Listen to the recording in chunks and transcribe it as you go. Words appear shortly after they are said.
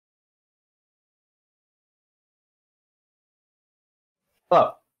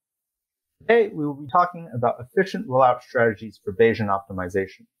Hello. Today we will be talking about efficient rollout strategies for Bayesian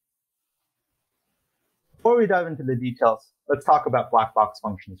optimization. Before we dive into the details, let's talk about black box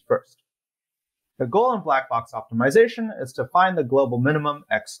functions first. The goal in black box optimization is to find the global minimum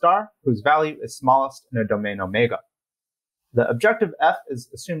x star whose value is smallest in a domain omega. The objective f is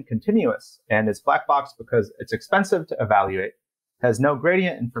assumed continuous and is black box because it's expensive to evaluate, has no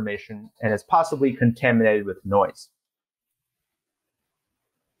gradient information, and is possibly contaminated with noise.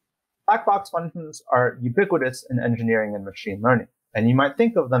 Black box functions are ubiquitous in engineering and machine learning, and you might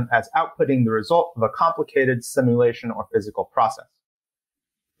think of them as outputting the result of a complicated simulation or physical process.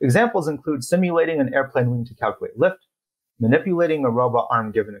 Examples include simulating an airplane wing to calculate lift, manipulating a robot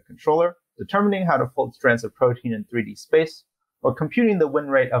arm given a controller, determining how to fold strands of protein in 3D space, or computing the win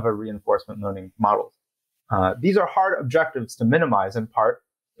rate of a reinforcement learning model. These are hard objectives to minimize in part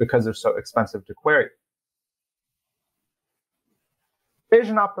because they're so expensive to query.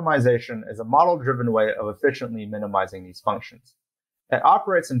 Bayesian optimization is a model-driven way of efficiently minimizing these functions. It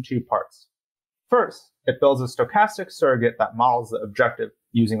operates in two parts. First, it builds a stochastic surrogate that models the objective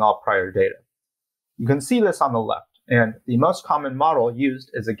using all prior data. You can see this on the left, and the most common model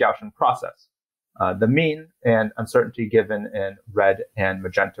used is a Gaussian process, the mean and uncertainty given in red and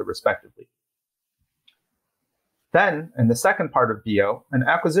magenta respectively. Then, in the second part of BO, an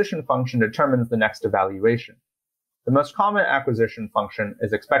acquisition function determines the next evaluation. The most common acquisition function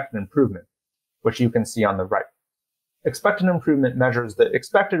is expected improvement, which you can see on the right. Expected improvement measures the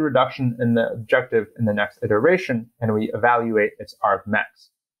expected reduction in the objective in the next iteration, and we evaluate its argmax.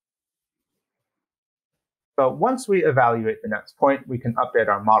 So once we evaluate the next point, we can update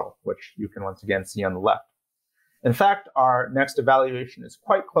our model, which you can once again see on the left. In fact, our next evaluation is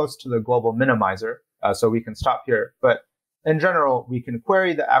quite close to the global minimizer, so we can stop here. But in general, we can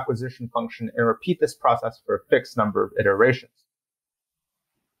query the acquisition function and repeat this process for a fixed number of iterations.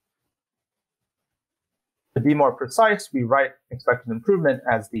 To be more precise, we write expected improvement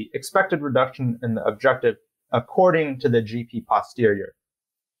as the expected reduction in the objective according to the GP posterior.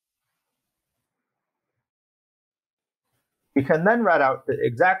 We can then write out the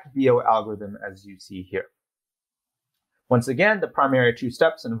exact BO algorithm as you see here. Once again, the primary two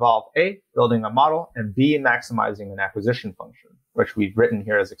steps involve A, building a model, and B, maximizing an acquisition function, which we've written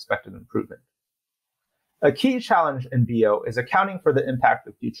here as expected improvement. A key challenge in BO is accounting for the impact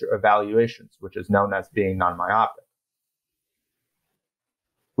of future evaluations, which is known as being non-myopic.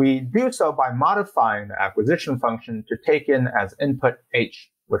 We do so by modifying the acquisition function to take in as input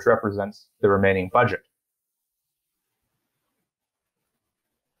h, which represents the remaining budget.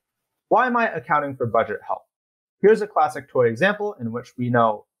 Why might accounting for budget help? Here's a classic toy example in which we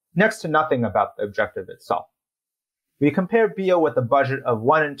know next to nothing about the objective itself. We compare BO with a budget of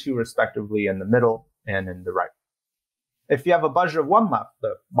 1 and 2 respectively in the middle and in the right. If you have a budget of 1 left,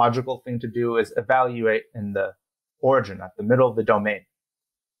 the logical thing to do is evaluate in the origin, at the middle of the domain.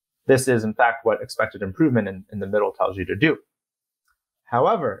 This is in fact what expected improvement in the middle tells you to do.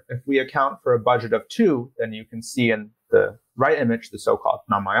 However, if we account for a budget of 2, then you can see in the right image the so-called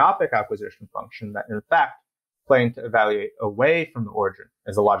non-myopic acquisition function that in fact playing to evaluate away from the origin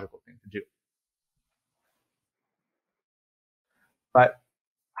is a logical thing to do. But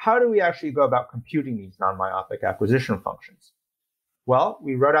how do we actually go about computing these non-myopic acquisition functions? Well,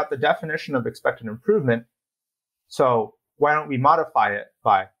 we wrote out the definition of expected improvement, so why don't we modify it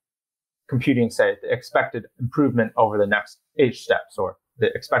by computing, say, the expected improvement over the next h steps, or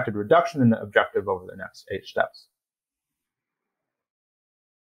the expected reduction in the objective over the next h steps.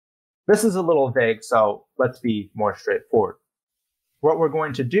 This is a little vague, so let's be more straightforward. What we're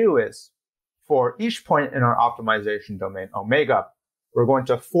going to do is, for each point in our optimization domain omega, we're going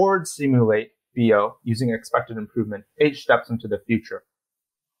to forward simulate BO using expected improvement h steps into the future.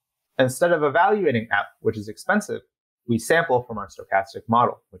 Instead of evaluating f, which is expensive, we sample from our stochastic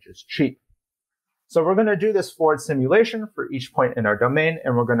model, which is cheap. So we're going to do this forward simulation for each point in our domain,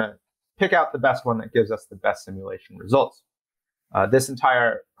 and we're going to pick out the best one that gives us the best simulation results. This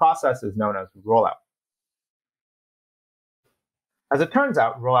entire process is known as rollout. As it turns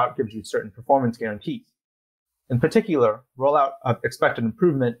out, rollout gives you certain performance guarantees. In particular, rollout of expected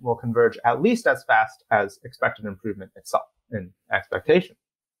improvement will converge at least as fast as expected improvement itself in expectation.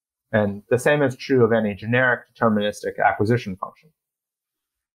 And the same is true of any generic deterministic acquisition function.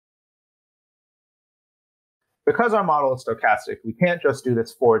 Because our model is stochastic, we can't just do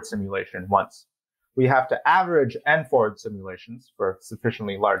this forward simulation once. We have to average n forward simulations for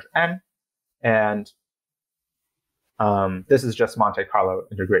sufficiently large n, and this is just Monte Carlo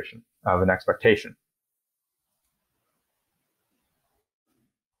integration of an expectation.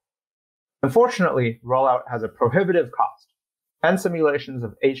 Unfortunately, rollout has a prohibitive cost. and simulations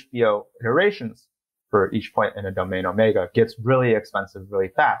of HBO iterations for each point in a domain omega gets really expensive really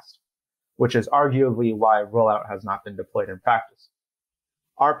fast, which is arguably why Rollout has not been deployed in practice.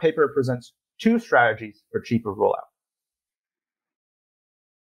 Our paper presents two strategies for cheaper Rollout.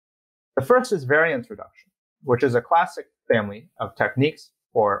 The first is variance reduction, which is a classic family of techniques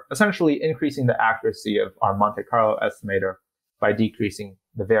for essentially increasing the accuracy of our Monte Carlo estimator by decreasing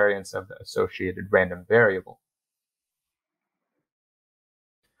the variance of the associated random variable.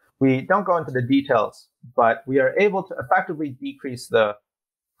 We don't go into the details, but we are able to effectively decrease the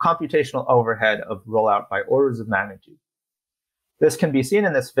computational overhead of Rollout by orders of magnitude. This can be seen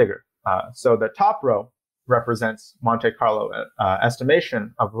in this figure. So the top row represents Monte Carlo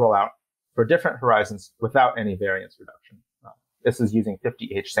estimation of Rollout for different horizons without any variance reduction. This is using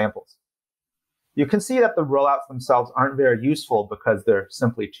 50H samples. You can see that the rollouts themselves aren't very useful because they're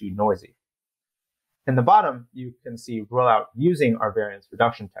simply too noisy. In the bottom, you can see Rollout using our variance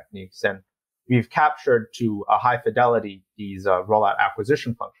reduction techniques, and we've captured to a high fidelity these rollout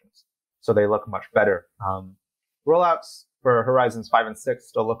acquisition functions, so they look much better. Rollouts for horizons 5 and 6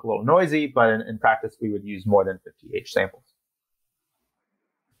 still look a little noisy, but in practice, we would use more than 50H samples.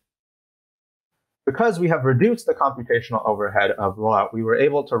 Because we have reduced the computational overhead of Rollout, we were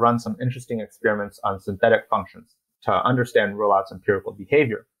able to run some interesting experiments on synthetic functions to understand Rollout's empirical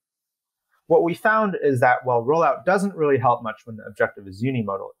behavior. What we found is that while Rollout doesn't really help much when the objective is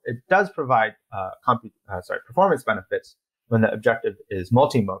unimodal, it does provide performance benefits when the objective is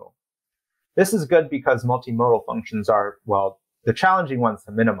multimodal. This is good because multimodal functions are, well, the challenging ones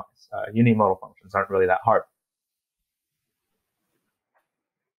to minimize. Unimodal functions aren't really that hard.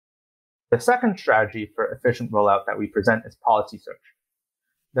 The second strategy for efficient Rollout that we present is policy search.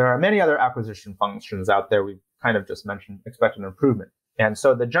 There are many other acquisition functions out there we've kind of just mentioned expect an improvement. And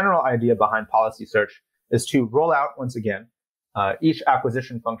so the general idea behind policy search is to roll out, once again, each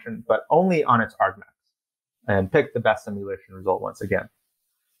acquisition function, but only on its argmax, and pick the best simulation result once again.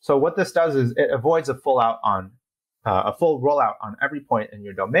 So what this does is it avoids a full rollout on every point in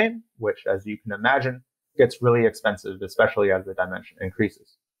your domain, which, as you can imagine, gets really expensive, especially as the dimension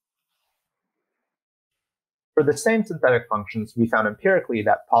increases. For the same synthetic functions, we found empirically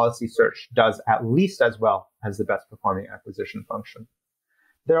that policy search does at least as well as the best performing acquisition function.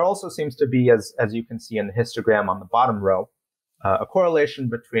 There also seems to be, as you can see in the histogram on the bottom row, a correlation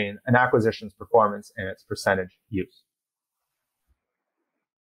between an acquisition's performance and its percentage use.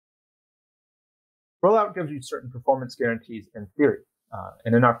 Rollout gives you certain performance guarantees in theory,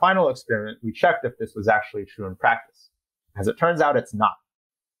 and in our final experiment, we checked if this was actually true in practice. As it turns out, it's not.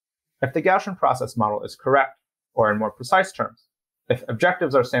 If the Gaussian process model is correct, or in more precise terms, if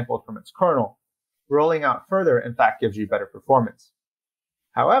objectives are sampled from its kernel, rolling out further, in fact, gives you better performance.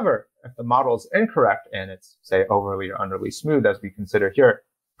 However, if the model is incorrect and it's, say, overly or underly smooth, as we consider here,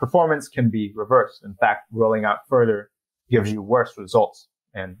 performance can be reversed. In fact, rolling out further gives you worse results.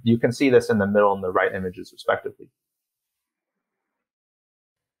 And you can see this in the middle and the right images, respectively.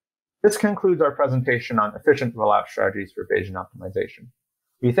 This concludes our presentation on efficient rollout strategies for Bayesian optimization.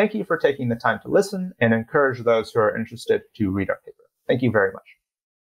 We thank you for taking the time to listen and encourage those who are interested to read our paper. Thank you very much.